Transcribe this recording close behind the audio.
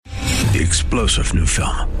The explosive new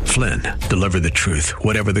film, Flynn, deliver the truth,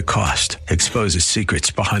 whatever the cost, exposes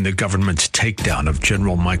secrets behind the government's takedown of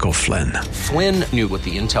General Michael Flynn. Flynn knew what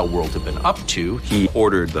the intel world had been up to. He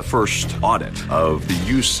ordered the first audit of the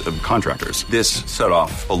use of contractors. This set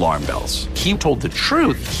off alarm bells. He told the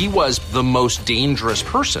truth. He was the most dangerous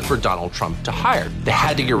person for Donald Trump to hire. They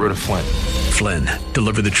had to get rid of Flynn. Flynn,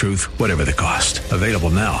 deliver the truth, whatever the cost. Available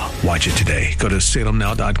now. Watch it today. Go to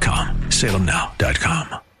salemnow.com.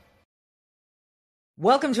 salemnow.com.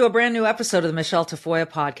 Welcome to a brand new episode of the Michelle Tafoya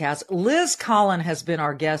podcast. Liz Collin has been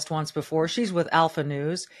our guest once before. She's with Alpha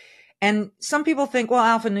News. And some people think, well,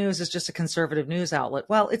 Alpha News is just a conservative news outlet.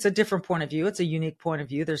 Well, it's a different point of view. It's a unique point of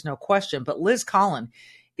view. There's no question. But Liz Collin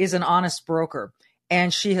is an honest broker.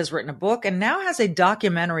 And she has written a book and now has a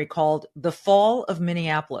documentary called The Fall of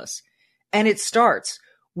Minneapolis. And it starts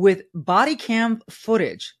with body cam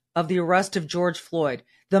footage of the arrest of George Floyd,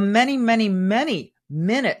 the many, many, many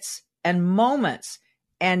minutes and moments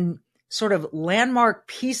and sort of landmark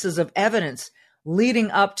pieces of evidence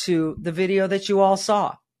leading up to the video that you all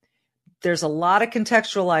saw. There's a lot of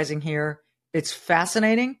contextualizing here. It's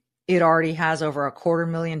fascinating. It already has over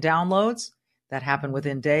 250,000 downloads. That happened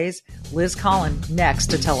within days. Liz Collin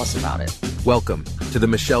next to tell us about it. Welcome to the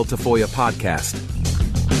Michelle Tafoya podcast.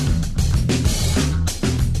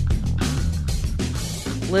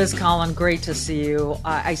 Liz Collin, great to see you.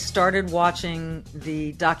 I started watching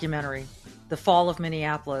the documentary, The Fall of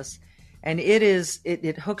Minneapolis, and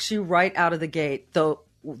it hooks you right out of the gate.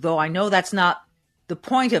 Though I know that's not the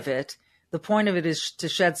point of it. The point of it is to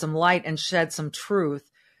shed some light and shed some truth.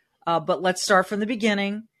 But let's start from the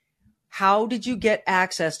beginning. How did you get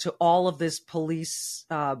access to all of this police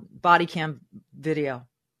body cam video?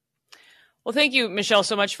 Well, thank you, Michelle,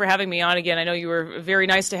 so much for having me on again. I know you were very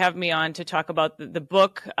nice to have me on to talk about the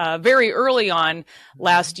book very early on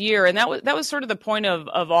last year. And that was sort of the point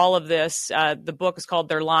of all of this. The book is called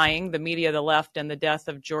They're Lying, The Media, the Left, and the Death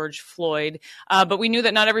of George Floyd. But we knew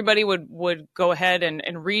that not everybody would go ahead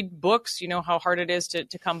and read books. You know how hard it is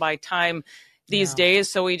to come by time these days.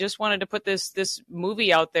 So we just wanted to put this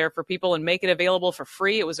movie out there for people and make it available for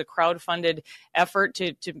free. It was a crowdfunded effort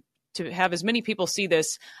to have as many people see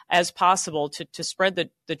this as possible to spread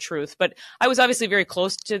the truth. But I was obviously very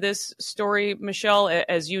close to this story, Michelle.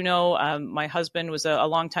 As you know, my husband was a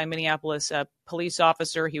longtime Minneapolis police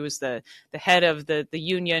officer. He was the head of the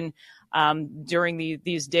union during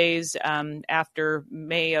these days after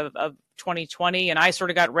May of 2020. And I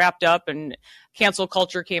sort of got wrapped up and cancel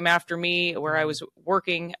culture came after me where I was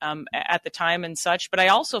working at the time and such. But I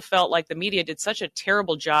also felt like the media did such a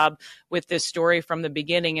terrible job with this story from the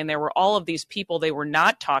beginning. And there were all of these people they were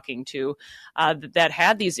not talking to that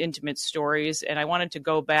had these intimate stories. And I wanted to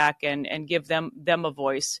go back and give them a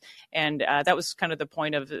voice. And that was kind of the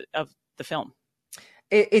point of the film.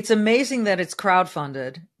 It's amazing that it's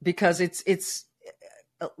crowdfunded because it's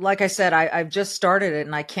like I said, I've just started it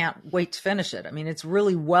and I can't wait to finish it. I mean, it's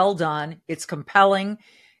really well done. It's compelling.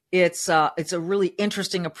 It's a really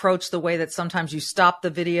interesting approach, the way that sometimes you stop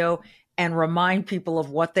the video and remind people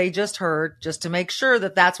of what they just heard, just to make sure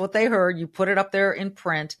that that's what they heard. You put it up there in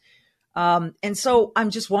print. And so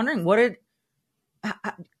I'm just wondering,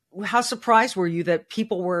 how surprised were you that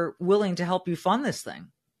people were willing to help you fund this thing?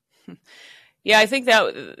 Yeah, I think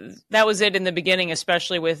that was it in the beginning,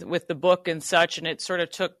 especially with the book and such. And it sort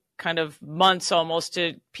of took kind of months almost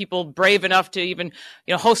to people brave enough to even,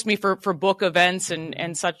 host me for book events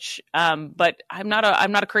and such. But I'm not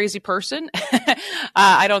a crazy person.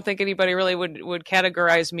 I don't think anybody really would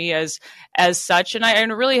categorize me as such. And I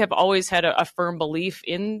really have always had a firm belief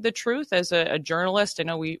in the truth as a journalist. I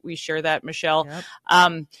know we share that, Michelle.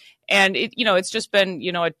 Yep. And it's just been,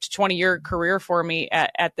 a 20-year career for me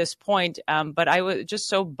at this point. But I was just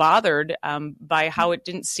so bothered by how it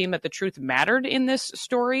didn't seem that the truth mattered in this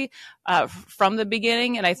story from the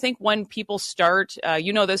beginning. And I think when people start,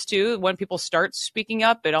 this too, when people start speaking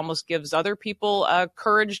up, it almost gives other people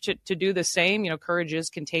courage to do the same. Courage is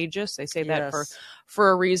contagious. They say that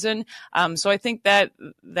for a reason. So I think that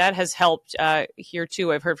has helped here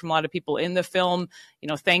too. I've heard from a lot of people in the film,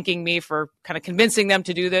 thanking me for kind of convincing them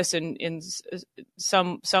to do this in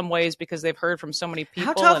some ways because they've heard from so many people.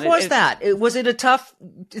 How tough was that? Was it a tough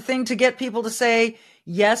thing to get people to say,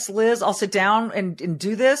 yes, Liz, I'll sit down and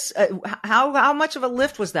do this? How much of a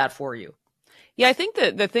lift was that for you? Yeah, I think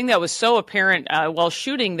the thing that was so apparent while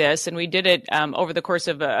shooting this, and we did it over the course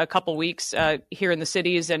of a couple weeks here in the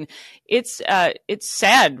cities, and it's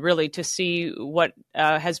sad, really, to see what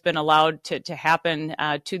has been allowed to happen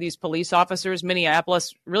to these police officers.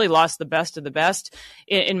 Minneapolis really lost the best of the best,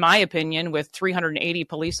 in my opinion, with 380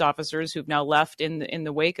 police officers who've now left in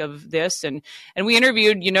the wake of this, and we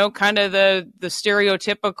interviewed, kind of the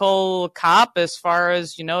stereotypical cop as far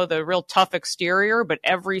as the real tough exterior, but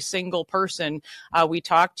every single person we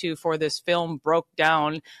talked to for this film broke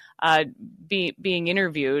down being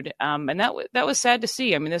interviewed, and that was sad to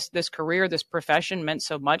see. I mean, this career, this profession meant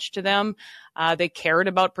so much to them. They cared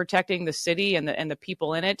about protecting the city and the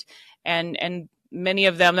people in it, and many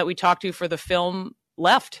of them that we talked to for the film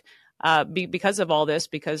left because of all this,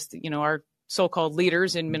 because our so-called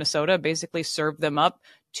leaders in Minnesota basically served them up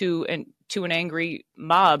to an angry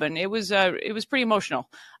mob, and it was pretty emotional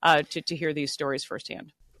to hear these stories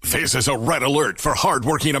firsthand. This is a red alert for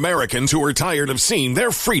hardworking Americans who are tired of seeing their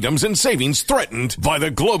freedoms and savings threatened by the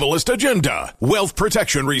globalist agenda. Wealth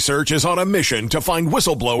Protection Research is on a mission to find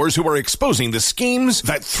whistleblowers who are exposing the schemes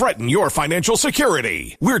that threaten your financial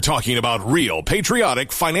security. We're talking about real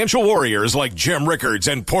patriotic financial warriors like Jim Rickards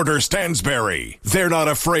and Porter Stansberry. They're not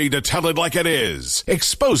afraid to tell it like it is,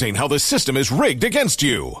 exposing how the system is rigged against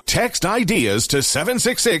you. Text IDEAS to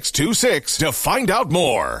 76626 to find out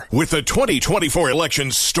more. With the 2024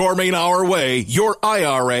 elections storming our way, your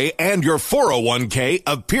IRA and your 401k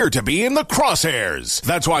appear to be in the crosshairs.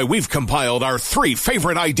 That's why we've compiled our 3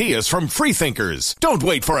 favorite ideas from freethinkers. Don't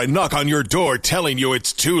wait for a knock on your door telling you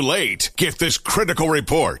it's too late. Get this critical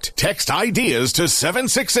report. Text IDEAS to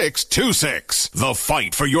 76626. The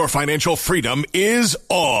fight for your financial freedom is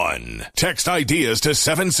on. Text IDEAS to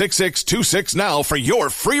 76626 now for your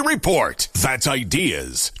free report. That's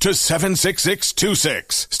IDEAS to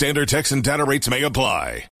 76626. Standard text and data rates may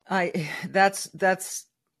apply. It's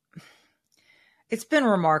been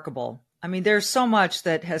remarkable. I mean, there's so much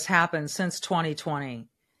that has happened since 2020.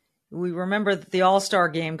 We remember that the All-Star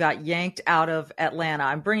game got yanked out of Atlanta.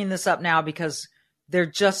 I'm bringing this up now because they're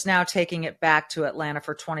just now taking it back to Atlanta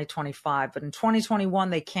for 2025. But in 2021,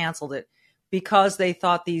 they canceled it because they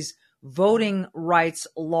thought these voting rights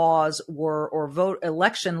laws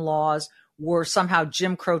election laws were somehow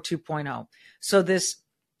Jim Crow 2.0. So this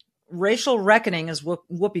racial reckoning, as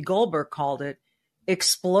Whoopi Goldberg called it,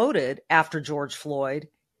 exploded after George Floyd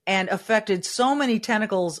and affected so many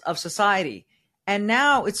tentacles of society. And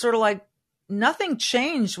now it's sort of like nothing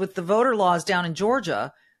changed with the voter laws down in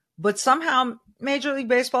Georgia, but somehow Major League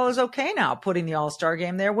Baseball is okay now putting the All-Star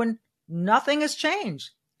game there when nothing has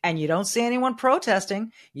changed. And you don't see anyone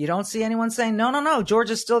protesting. You don't see anyone saying, no,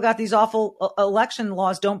 Georgia's still got these awful election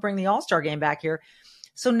laws. Don't bring the All-Star game back here.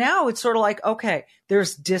 So now it's sort of like, okay,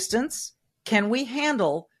 there's distance. Can we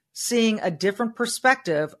handle seeing a different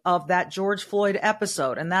perspective of that George Floyd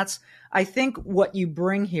episode? And that's, I think, what you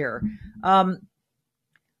bring here.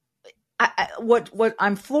 What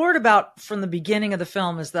I'm floored about from the beginning of the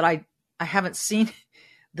film is that I haven't seen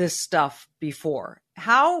this stuff before.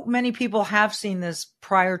 How many people have seen this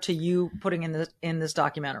prior to you putting in this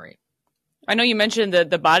documentary? I know you mentioned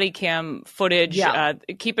the body cam footage. Yeah.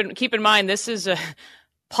 Keep in mind, this is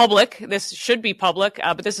public. This should be public,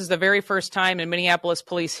 but this is the very first time in Minneapolis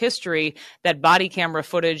police history that body camera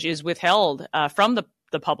footage is withheld from the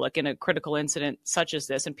public in a critical incident such as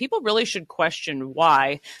this. And people really should question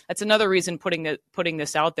why. That's another reason putting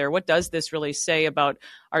this out there. What does this really say about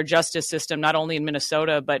our justice system, not only in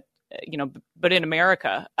Minnesota, but in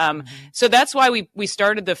America. So that's why we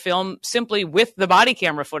started the film simply with the body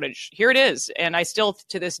camera footage. Here it is. And I still,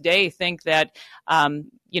 to this day, think that,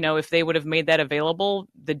 if they would have made that available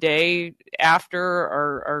the day after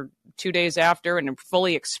or 2 days after and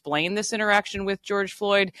fully explained this interaction with George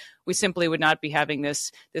Floyd, we simply would not be having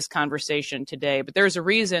this conversation today. But there's a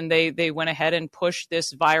reason they went ahead and pushed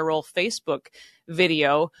this viral Facebook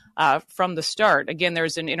video from the start. Again,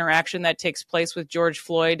 there's an interaction that takes place with George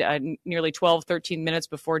Floyd nearly 13 minutes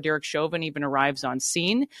before Derek Chauvin even arrives on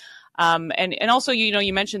scene. And also,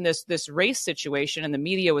 you mentioned this race situation, and the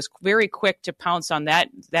media was very quick to pounce on that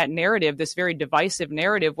narrative, this very divisive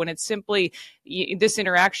narrative, when it's simply this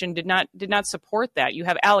interaction did not support that. You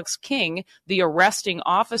have Alex King, the arresting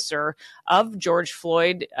officer of George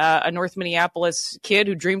Floyd, a North Minneapolis kid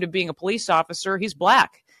who dreamed of being a police officer. He's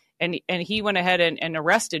black. And he went ahead and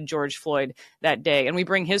arrested George Floyd that day. And we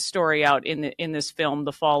bring his story out in this film,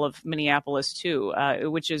 The Fall of Minneapolis, too,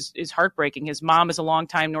 which is heartbreaking. His mom is a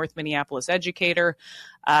longtime North Minneapolis educator.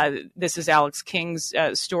 This is Alex King's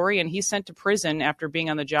story, and he's sent to prison after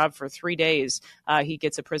being on the job for 3 days. He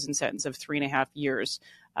gets a prison sentence of 3.5 years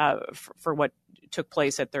for what took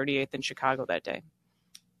place at 38th in Chicago that day.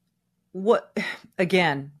 What,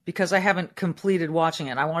 again, because I haven't completed watching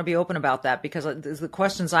it, I want to be open about that, because the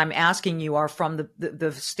questions I'm asking you are from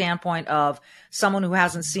the standpoint of someone who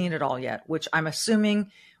hasn't seen it all yet, which I'm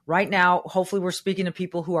assuming right now, hopefully we're speaking to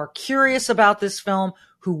people who are curious about this film,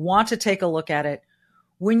 who want to take a look at it.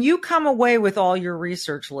 When you come away with all your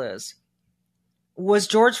research, Liz, was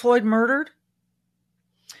George Floyd murdered?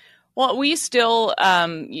 Well, we still,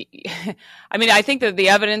 I think that the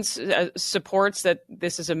evidence supports that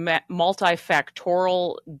this is a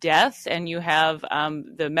multifactorial death, and you have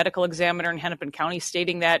the medical examiner in Hennepin County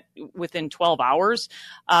stating that within 12 hours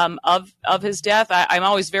of his death. I'm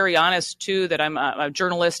always very honest, too, that I'm a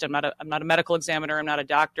journalist. I'm not a medical examiner. I'm not a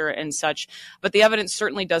doctor and such. But the evidence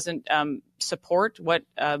certainly doesn't support what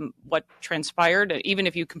transpired, even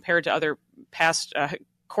if you compare it to other past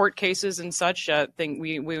court cases and such.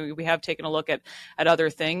 We have taken a look at other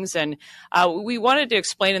things, and we wanted to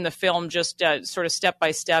explain in the film just sort of step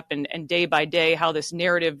by step and day by day how this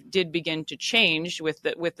narrative did begin to change with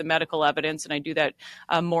the medical evidence, and I do that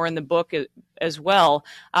more in the book as well.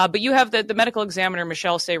 But you have the medical examiner,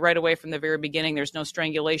 Michelle, say right away from the very beginning there's no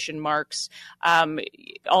strangulation marks.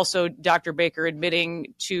 Also, Dr. Baker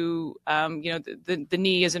admitting to the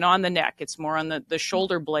knee isn't on the neck, it's more on the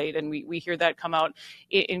shoulder blade, and we hear that come out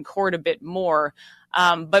in court a bit more.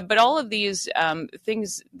 But all of these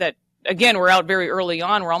things that, again, were out very early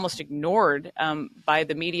on, were almost ignored by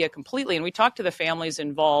the media completely. And we talked to the families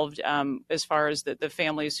involved, as far as the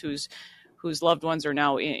families whose loved ones are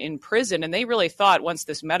now in prison. And they really thought once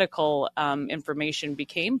this medical information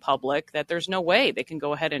became public that there's no way they can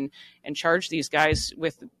go ahead and charge these guys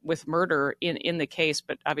with murder in the case.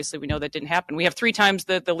 But obviously we know that didn't happen. We have 3 times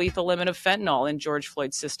the lethal limit of fentanyl in George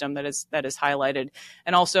Floyd's system that is highlighted.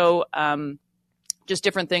 And also just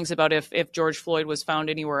different things about if George Floyd was found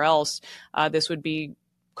anywhere else, this would be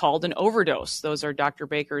called an overdose. Those are Dr.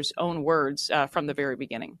 Baker's own words from the very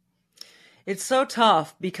beginning. It's so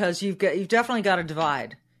tough because you've definitely got a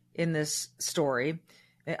divide in this story.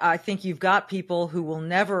 I think you've got people who will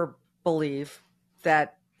never believe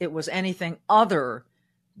that it was anything other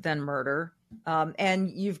than murder. And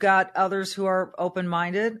you've got others who are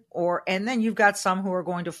open-minded, and then you've got some who are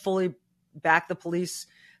going to fully back the police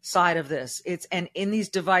side of this. And in these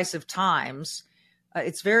divisive times,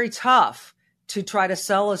 it's very tough to try to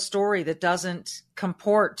sell a story that doesn't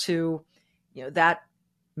comport to, that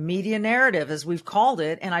media narrative, as we've called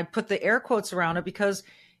it. And I put the air quotes around it because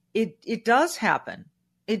it does happen.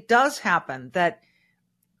 It does happen that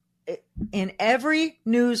in every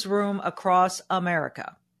newsroom across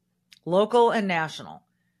America, local and national,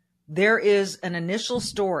 there is an initial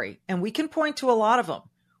story, and we can point to a lot of them,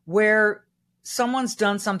 where someone's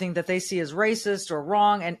done something that they see as racist or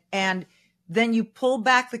wrong, and then you pull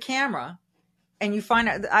back the camera and you find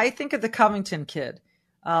out. I think of the Covington kid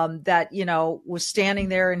that was standing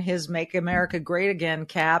there in his "Make America Great Again"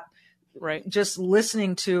 cap, right, just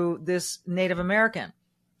listening to this Native American,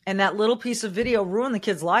 and that little piece of video ruined the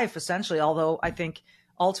kid's life essentially. Although I think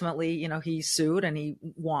ultimately, he sued and he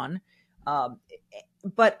won.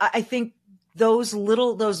 But I think those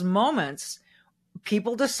moments,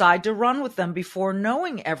 people decide to run with them before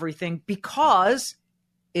knowing everything because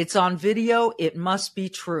it's on video. It must be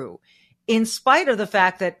true, in spite of the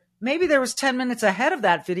fact that maybe there was 10 minutes ahead of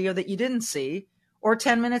that video that you didn't see, or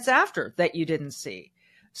 10 minutes after that you didn't see.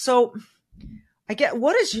 So I get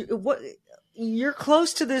you're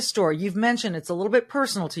close to this story. You've mentioned it's a little bit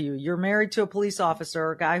personal to you. You're married to a police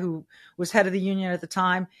officer, a guy who was head of the union at the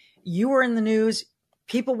time. You were in the news.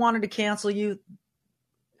 People wanted to cancel you.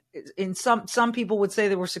 And some people would say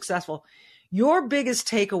they were successful. Your biggest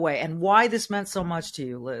takeaway and why this meant so much to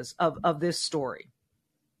you, Liz, of this story?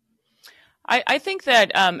 I think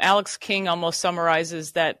that Alex King almost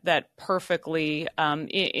summarizes that perfectly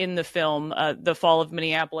in the film, The Fall of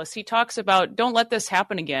Minneapolis. He talks about, don't let this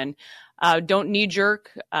happen again. Don't knee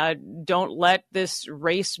jerk. Don't let this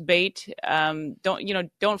race bait.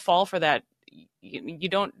 Don't fall for that. You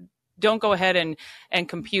don't go ahead and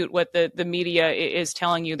compute what the media is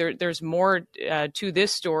telling you. There's more to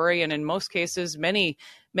this story, and in most cases, many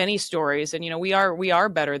stories. And we are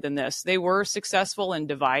better than this. They were successful in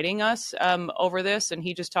dividing us over this, and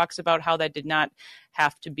he just talks about how that did not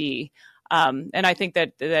have to be. And I think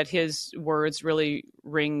that his words really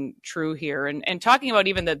ring true here. And talking about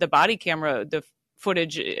even the body camera, the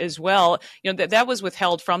footage as well, that was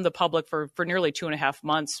withheld from the public for nearly 2.5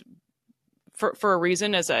 months. For a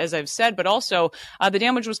reason, as I've said, but also the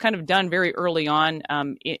damage was kind of done very early on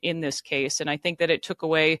in this case, and I think that it took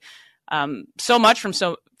away so much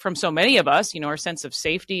from so many of us, our sense of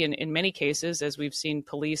safety in many cases, as we've seen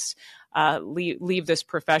police leave this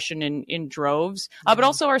profession in droves, but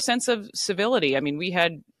also our sense of civility. I mean, we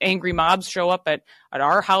had angry mobs show up at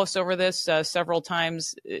our house over this several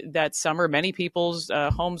times that summer. Many people's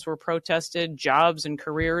homes were protested, jobs and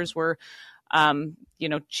careers were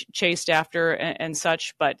chased after and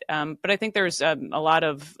such. But I think there's a lot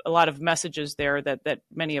of messages there that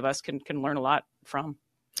many of us can learn a lot from.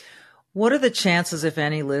 What are the chances, if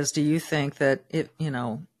any, Liz, do you think that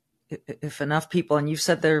if enough people, and you've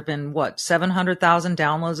said there have been 700,000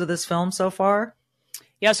 downloads of this film so far?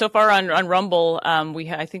 Yeah, so far on Rumble,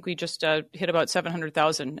 I think we just hit about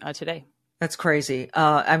 700,000 today. That's crazy.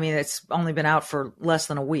 I mean, it's only been out for less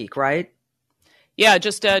than a week, right? Yeah,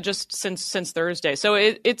 just since Thursday. So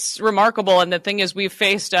it's remarkable. And the thing is, we've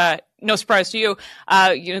faced, no surprise to you,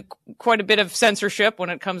 quite a bit of censorship when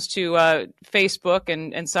it comes to Facebook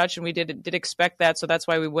and such. And we did expect that. So that's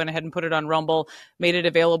why we went ahead and put it on Rumble, made it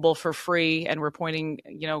available for free. And we're pointing,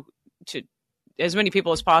 to as many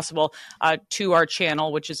people as possible to our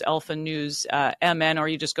channel, which is Alpha News MN, or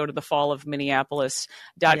you just go to the Fall of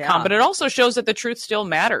Minneapolis.com. Yeah. But it also shows that the truth still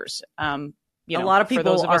matters. A lot of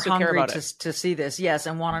people are hungry to see this, yes,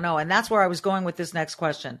 and want to know. And that's where I was going with this next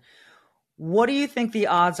question. What do you think the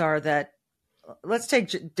odds are that, let's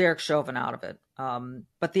take Derek Chauvin out of it,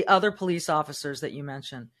 but the other police officers that you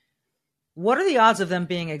mentioned, what are the odds of them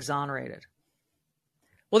being exonerated?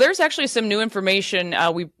 Well, there's actually some new information.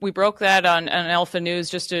 We broke that on Alpha News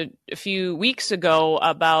just a few weeks ago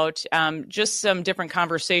about just some different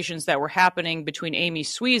conversations that were happening between Amy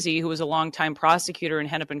Sweezy, who was a longtime prosecutor in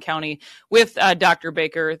Hennepin County, with Dr.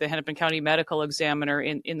 Baker, the Hennepin County medical examiner,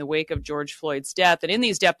 in the wake of George Floyd's death. And in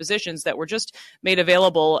these depositions that were just made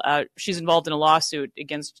available, she's involved in a lawsuit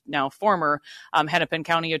against now former Hennepin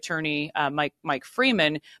County attorney Mike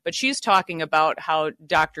Freeman. But she's talking about how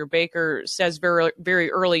Dr. Baker says very, very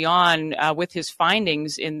early on with his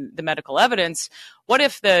findings in the medical evidence, what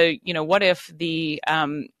if the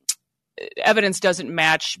evidence doesn't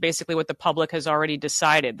match basically what the public has already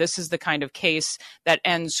decided? This is the kind of case that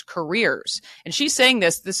ends careers. And she's saying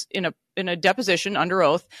this in a deposition under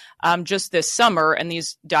oath just this summer, and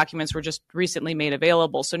these documents were just recently made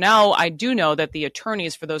available. So now I do know that the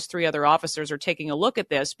attorneys for those three other officers are taking a look at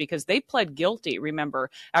this because they pled guilty,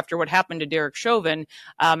 remember, after what happened to Derek Chauvin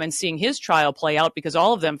and seeing his trial play out, because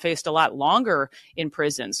all of them faced a lot longer in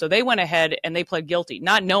prison. So they went ahead and they pled guilty,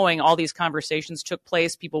 not knowing all these conversations took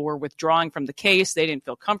place. People were withdrawing from the case. They didn't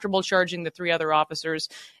feel comfortable charging the three other officers,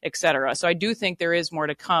 et cetera. So I do think there is more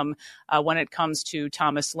to come when it comes to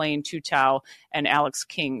Thomas Lane, Tao, and Alex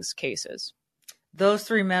King's cases. Those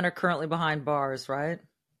three men are currently behind bars, right?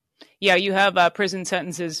 Yeah, you have prison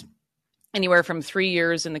sentences anywhere from 3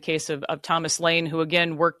 years in the case of Thomas Lane, who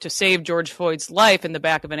again worked to save George Floyd's life in the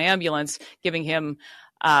back of an ambulance, giving him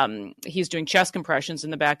he's doing chest compressions in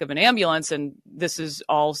the back of an ambulance, and this is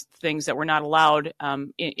all things that were not allowed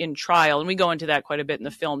in trial. And we go into that quite a bit in the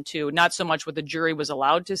film too. Not so much what the jury was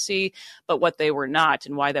allowed to see, but what they were not,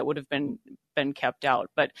 and why that would have been kept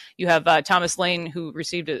out. But you have Thomas Lane, who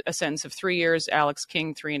received a sentence of 3 years, Alex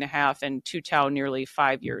King 3.5, and Tao nearly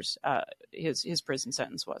 5 years. His prison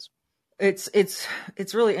sentence was.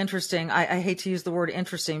 It's really interesting. I hate to use the word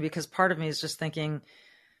interesting because part of me is just thinking,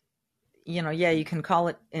 you can call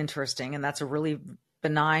it interesting, and that's a really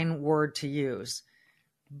benign word to use.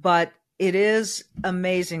 But it is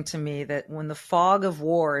amazing to me that when the fog of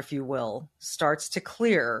war, if you will, starts to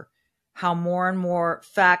clear, how more and more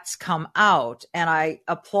facts come out. And I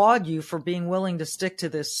applaud you for being willing to stick to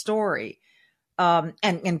this story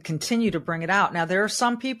and continue to bring it out. Now, there are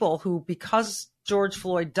some people who, because George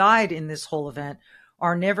Floyd died in this whole event,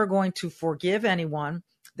 are never going to forgive anyone.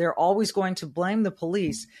 They're always going to blame the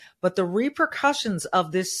police. But the repercussions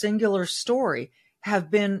of this singular story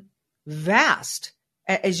have been vast.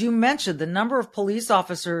 As you mentioned, the number of police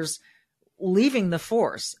officers leaving the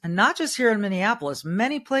force, and not just here in Minneapolis,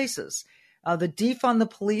 many places, the defund the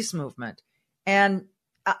police movement. And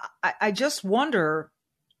I just wonder,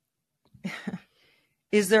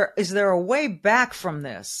 is there a way back from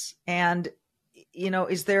this? And,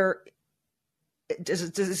 is it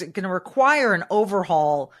going to require an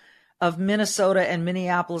overhaul of Minnesota and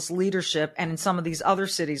Minneapolis leadership, and in some of these other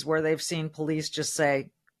cities where they've seen police just say,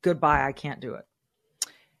 goodbye, I can't do it?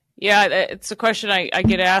 Yeah, it's a question I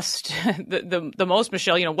get asked the most,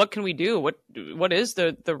 Michelle. What can we do? What is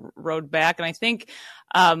the road back? And I think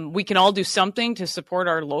we can all do something to support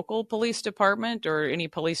our local police department or any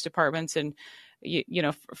police departments, and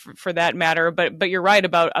for that matter. But you're right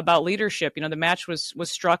about leadership. The match was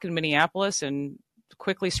struck in Minneapolis and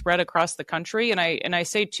quickly spread across the country. And I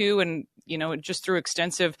say too, and just through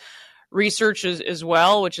extensive research as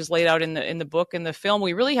well, which is laid out in the book and the film,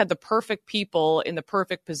 we really had the perfect people in the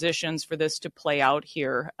perfect positions for this to play out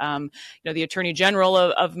here. The Attorney General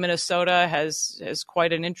of Minnesota has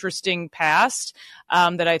quite an interesting past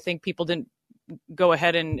that I think people didn't go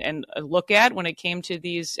ahead and look at when it came to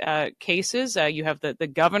these cases. You have the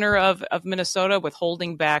governor of Minnesota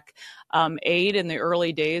withholding back aid in the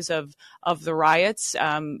early days of the riots.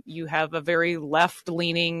 You have a very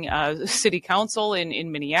left-leaning city council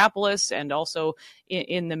in Minneapolis, and also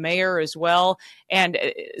in the mayor as well. And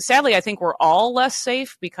sadly, I think we're all less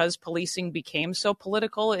safe because policing became so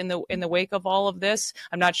political in the wake of all of this.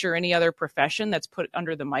 I'm not sure any other profession that's put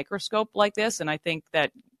under the microscope like this, and I think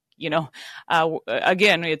that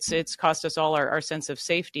again, it's cost us all our sense of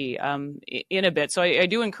safety in a bit. So I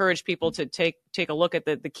do encourage people to take a look at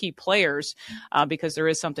the key players because there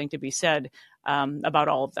is something to be said about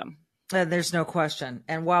all of them. There's no question.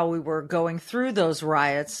 And while we were going through those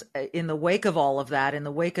riots, in the wake of all of that, in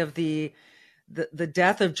the wake of the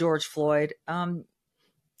death of George Floyd,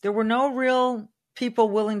 there were no real people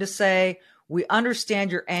willing to say, we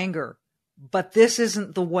understand your anger, but this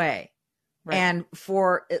isn't the way. Right. And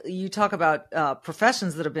you talk about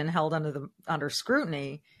professions that have been held under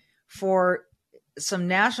scrutiny, for some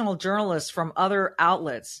national journalists from other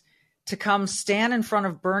outlets to come stand in front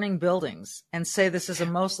of burning buildings and say this is a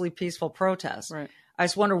mostly peaceful protest. Right. I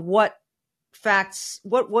just wonder what facts,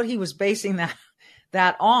 what he was basing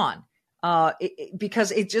that on,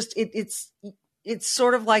 because it's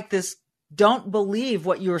sort of like this: don't believe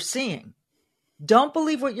what you're seeing. Don't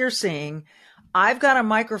believe what you're seeing. I've got a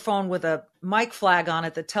microphone with a mic flag on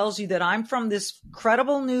it that tells you that I'm from this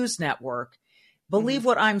credible news network. Believe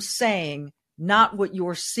what I'm saying, not what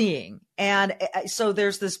you're seeing. And so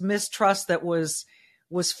there's this mistrust that was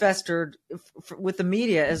festered with the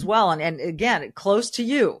media as well. And again, close to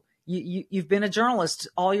you. You've been a journalist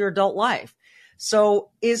all your adult life.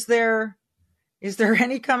 So is there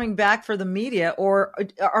any coming back for the media, or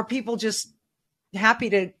are people just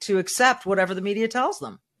happy to accept whatever the media tells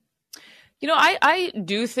them? I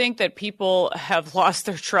do think that people have lost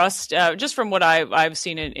their trust just from what I've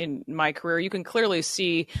seen in my career. You can clearly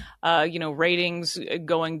see, ratings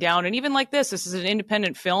going down. And even like this is an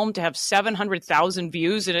independent film to have 700,000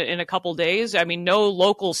 views in a couple days. I mean, no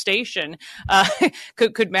local station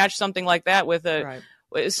could match something like that with a.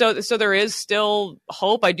 Right. So there is still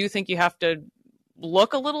hope. I do think you have to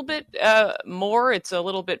look a little bit more. It's a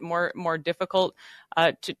little bit more difficult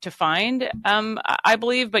to find, I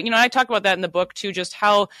believe. But, I talk about that in the book too, just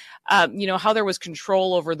how there was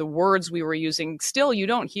control over the words we were using. Still, you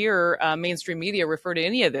don't hear mainstream media refer to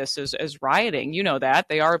any of this as rioting. That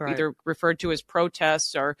they are right. Either referred to as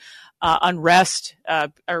protests or unrest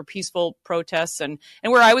or peaceful protests. And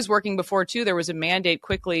where I was working before too, there was a mandate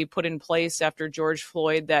quickly put in place after George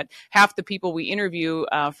Floyd that half the people we interview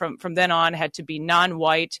from then on had to be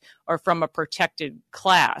non-white or from a protected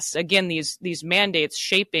class. Again, these mandates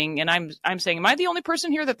shaping, and I'm saying, am I the only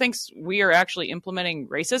person here that thinks we are actually implementing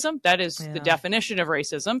racism? That is the definition of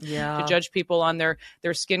racism, to judge people on their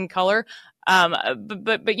skin color.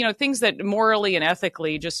 But things that morally and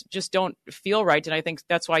ethically just don't feel right. And I think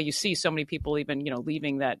that's why you see so many people even,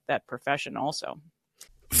 leaving that profession also.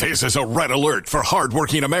 This is a red alert for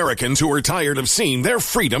hardworking Americans who are tired of seeing their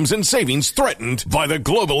freedoms and savings threatened by the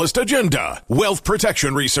globalist agenda. Wealth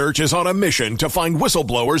Protection Research is on a mission to find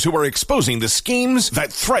whistleblowers who are exposing the schemes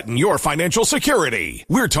that threaten your financial security.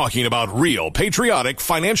 We're talking about real patriotic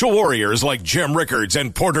financial warriors like Jim Rickards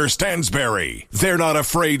and Porter Stansberry. They're not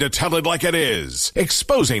afraid to tell it like it is,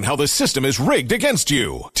 exposing how the system is rigged against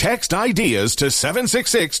you. Text IDEAS to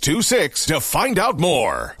 76626 to find out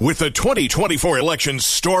more. With the 2024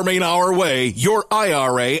 elections storming our way, your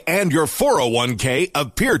IRA and your 401k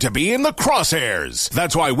appear to be in the crosshairs.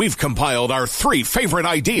 That's why we've compiled our 3 favorite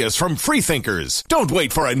ideas from freethinkers. Don't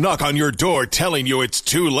wait for a knock on your door telling you it's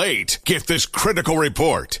too late. Get this critical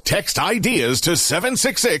report. Text IDEAS to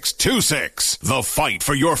 76626. The fight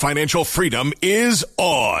for your financial freedom is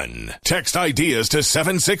on. Text IDEAS to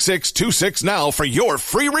 76626 now for your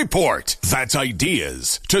free report. That's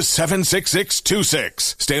IDEAS to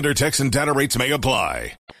 76626. Standard text and data rates may apply.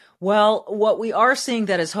 Well, what we are seeing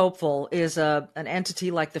that is hopeful is an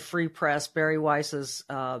entity like the Free Press, Barry Weiss's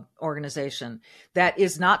organization, that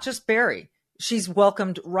is not just Barry. she's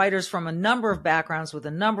welcomed writers from a number of backgrounds with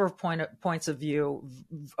a number of points of view,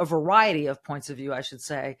 a variety of points of view, I should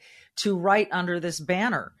say, to write under this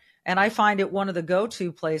banner. And I find it one of the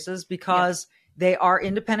go-to places because they are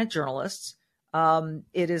independent journalists.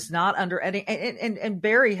 It is not under any, and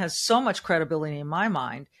Barry has so much credibility in my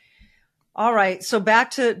mind. All right. So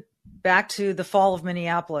back to the Fall of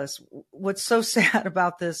Minneapolis. What's so sad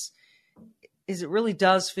about this is it really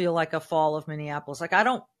does feel like a fall of Minneapolis. Like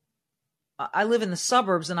I live in the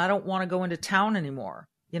suburbs and I don't want to go into town anymore.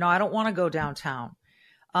 I don't want to go downtown.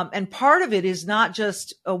 And part of it is not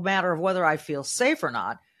just a matter of whether I feel safe or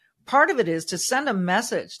not. Part of it is to send a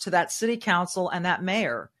message to that city council and that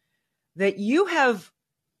mayor that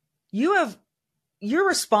you're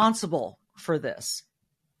responsible for this.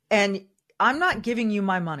 And I'm not giving you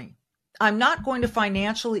my money. I'm not going to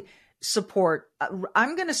financially support.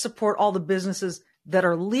 I'm going to support all the businesses that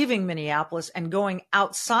are leaving Minneapolis and going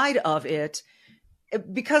outside of it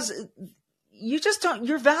because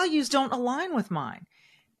your values don't align with mine.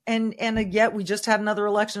 And yet we just had another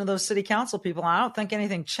election of those city council people. And I don't think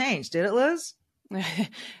anything changed. Did it, Liz?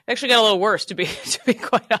 Actually got a little worse, to be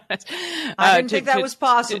quite honest. I didn't think that was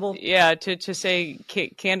possible. To say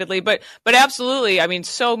candidly, but absolutely. I mean,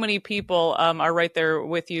 so many people are right there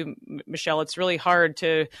with you, Michelle. It's really hard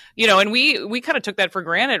to, and we kind of took that for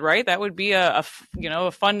granted, right? That would be a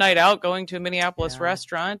fun night out, going to a Minneapolis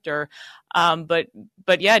restaurant, or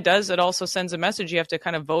but yeah, it does. It also sends a message. You have to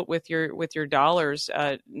kind of vote with your dollars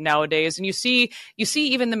nowadays. And you see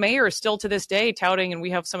even the mayor is still to this day touting, and we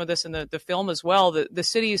have some of this in the film as well. The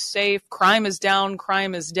city is safe. Crime is down.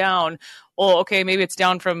 Well, okay, maybe it's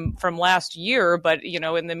down from last year, but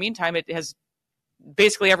in the meantime, it has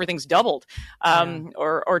basically everything's doubled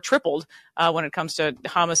or tripled when it comes to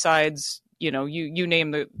homicides. You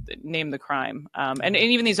name the crime. And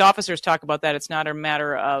even these officers talk about that. It's not a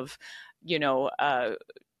matter of,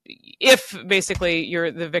 if basically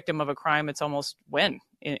you're the victim of a crime, it's almost when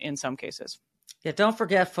in some cases. Yeah, don't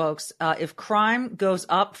forget, folks, if crime goes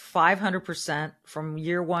up 500% from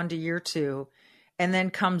year one to year two and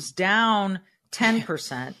then comes down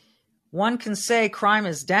 10%, one can say crime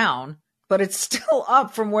is down, but it's still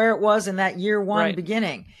up from where it was in that year one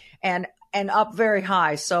beginning and up very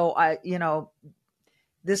high. So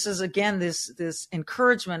this is, again, this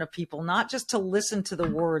encouragement of people, not just to listen to the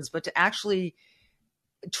words, but to actually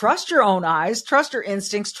trust your own eyes, trust your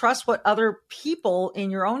instincts, trust what other people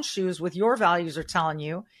in your own shoes with your values are telling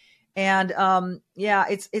you. And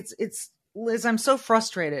it's Liz, I'm so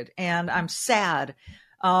frustrated and I'm sad.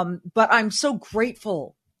 But I'm so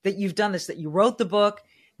grateful that you've done this, that you wrote the book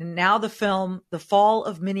and now the film, The Fall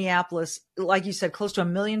of Minneapolis. Like you said, close to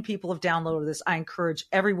 1 million people have downloaded this. I encourage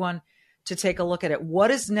everyone to take a look at it.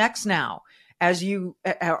 What is next now? As you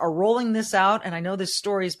are rolling this out, and I know this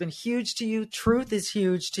story has been huge to you. Truth is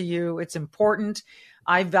huge to you. It's important.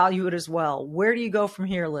 I value it as well. Where do you go from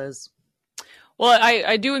here, Liz? Well,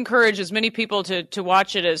 I do encourage as many people to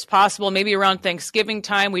watch it as possible. Maybe around Thanksgiving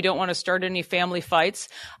time, we don't want to start any family fights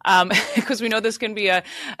because we know this can be a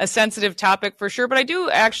sensitive topic for sure. But I do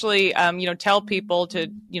actually, tell people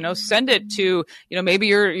to, send it to, maybe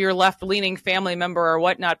your left-leaning family member or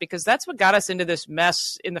whatnot, because that's what got us into this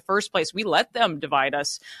mess in the first place. We let them divide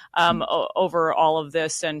us over all of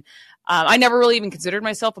this. And I never really even considered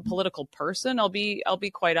myself a political person. I'll be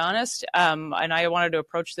quite honest. And I wanted to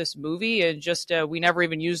approach this movie and just we never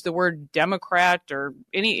even used the word Democrat or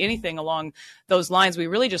anything along those lines. We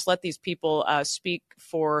really just let these people speak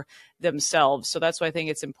for themselves. So that's why I think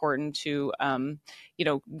it's important to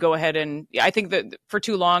go ahead, and I think that for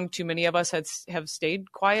too long, too many of us have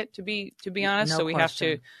stayed quiet. To be honest, no so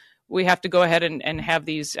question. we have to go ahead and have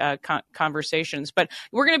these conversations. But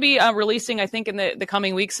we're going to be releasing, I think, in the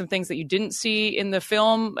coming weeks, some things that you didn't see in the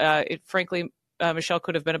film. Frankly, Michelle,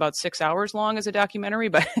 could have been about 6 hours long as a documentary,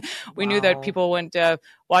 but we knew that people wouldn't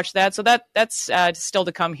watch that. So that's still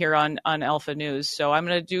to come here on Alpha News. So I'm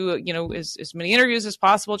going to do, as many interviews as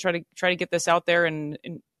possible, try to get this out there and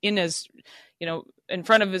in as, in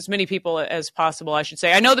front of as many people as possible, I should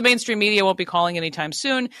say. I know the mainstream media won't be calling anytime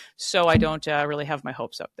soon, so I don't really have my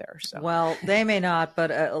hopes up there. So. Well, they may not,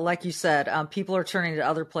 but like you said, people are turning to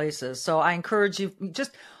other places. So I encourage you, just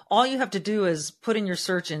all you have to do is put in your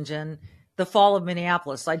search engine, The Fall of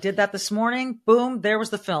Minneapolis. I did that this morning. Boom, there was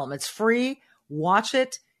the film. It's free. Watch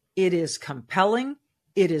it. It is compelling.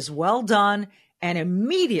 It is well done. And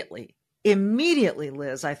immediately,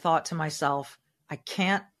 Liz, I thought to myself, I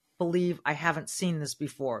can't believe I haven't seen this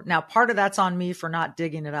before. Now, part of that's on me for not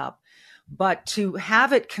digging it up, but to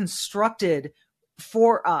have it constructed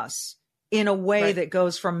for us in a way that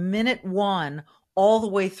goes from minute one all the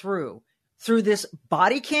way through through this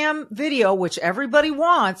body cam video, which everybody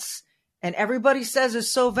wants and everybody says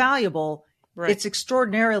is so valuable. Right. It's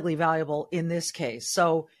extraordinarily valuable in this case.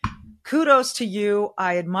 So kudos to you.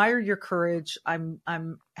 I admire your courage. I'm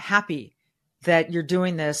happy that you're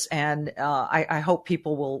doing this. And I hope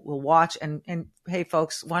people will watch. And hey,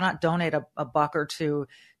 folks, why not donate a buck or two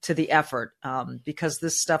to the effort? Because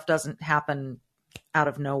this stuff doesn't happen out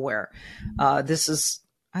of nowhere. I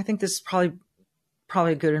think this is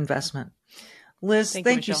probably a good investment. Liz,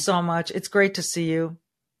 thank you so much. It's great to see you.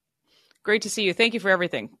 Great to see you. Thank you for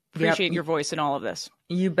everything. Appreciate your voice in all of this.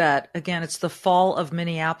 You bet. Again, it's the Fall of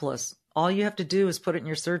Minneapolis. All you have to do is put it in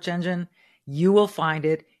your search engine. You will find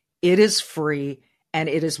it. It is free and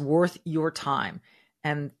it is worth your time.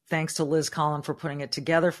 And thanks to Liz Collin for putting it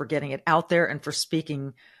together, for getting it out there, and for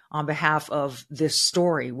speaking on behalf of this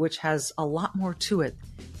story, which has a lot more to it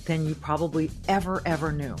than you probably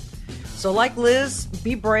ever knew. So like Liz,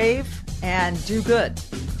 be brave and do good.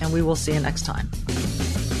 And we will see you next time.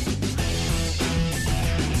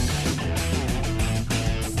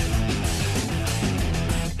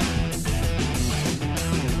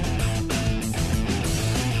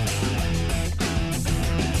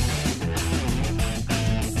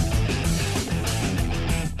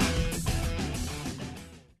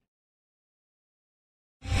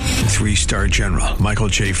 Three-star General Michael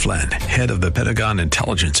J. Flynn, head of the Pentagon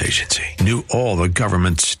Intelligence Agency, knew all the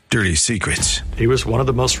government's dirty secrets. He was one of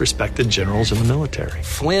the most respected generals in the military.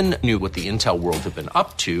 Flynn knew what the intel world had been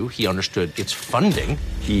up to. He understood its funding.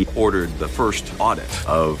 He ordered the first audit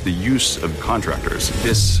of the use of contractors.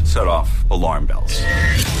 This set off alarm bells.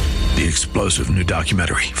 The explosive new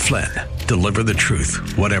documentary, Flynn, Deliver the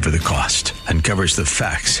Truth, Whatever the Cost, uncovers the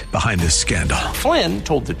facts behind this scandal. Flynn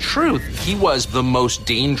told the truth. He was the most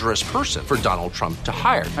dangerous person for Donald Trump to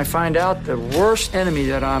hire. I find out the worst enemy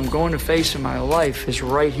that I'm going to face in my life is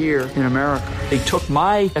right here in America. They took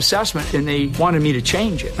my assessment and they wanted me to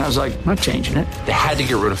change it. And I was like, I'm not changing it. They had to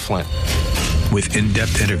get rid of Flynn. With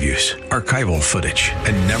in-depth interviews, archival footage,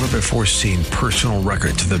 and never-before-seen personal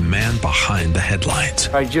records of the man behind the headlines.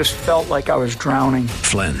 I just felt like I was drowning.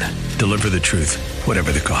 Flynn, Deliver the Truth,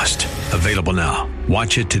 Whatever the Cost. Available now.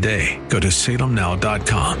 Watch it today. Go to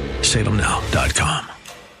salemnow.com. salemnow.com.